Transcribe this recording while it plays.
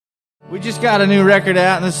We just got a new record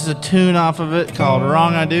out, and this is a tune off of it called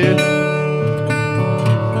Wrong I Do.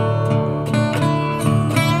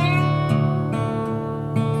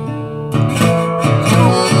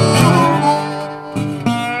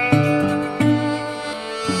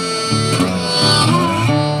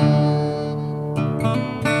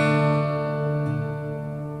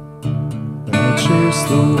 Chase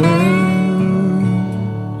the wind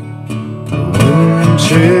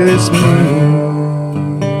chase me.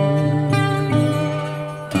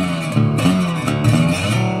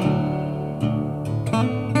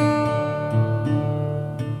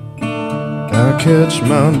 I catch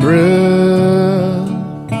my breath,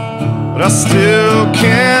 but I still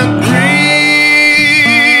can't breathe.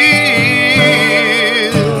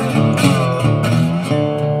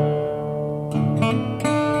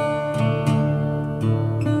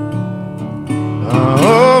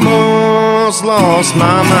 Lost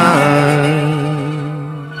my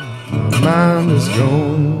mind, my mind is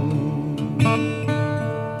gone.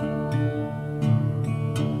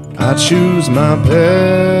 I choose my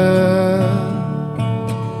path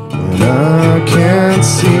when I can't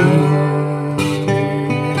see.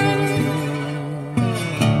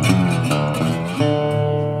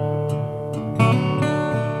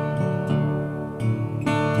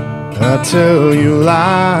 I tell you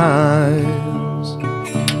lies,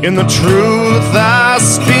 in the truth I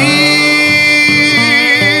speak.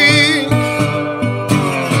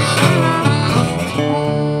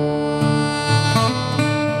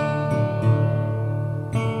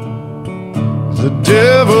 The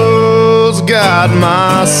devil's got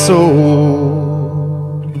my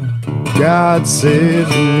soul, God save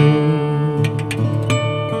me.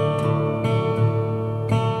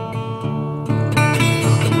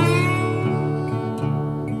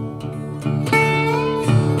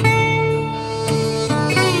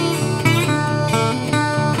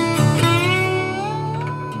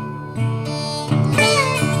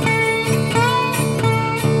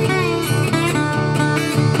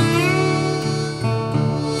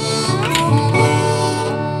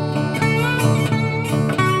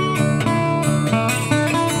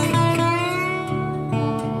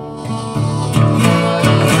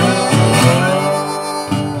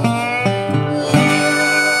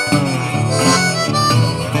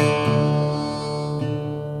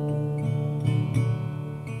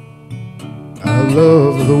 I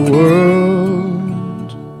love the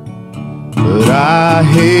world, but I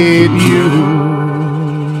hate you.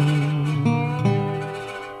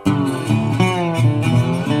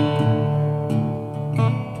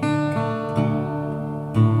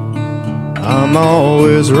 I'm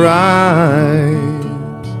always right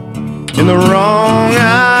in the wrong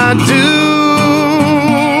I do.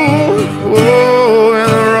 Oh, in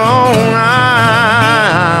the wrong I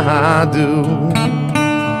do.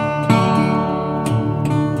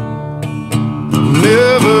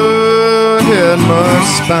 Never had much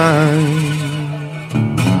spine.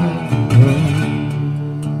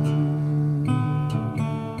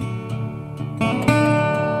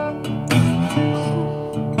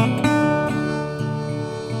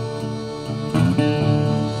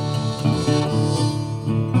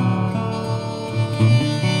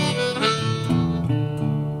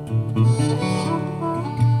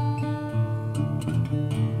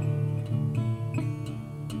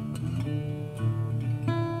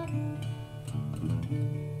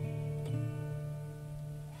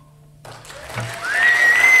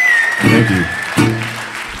 Thank you.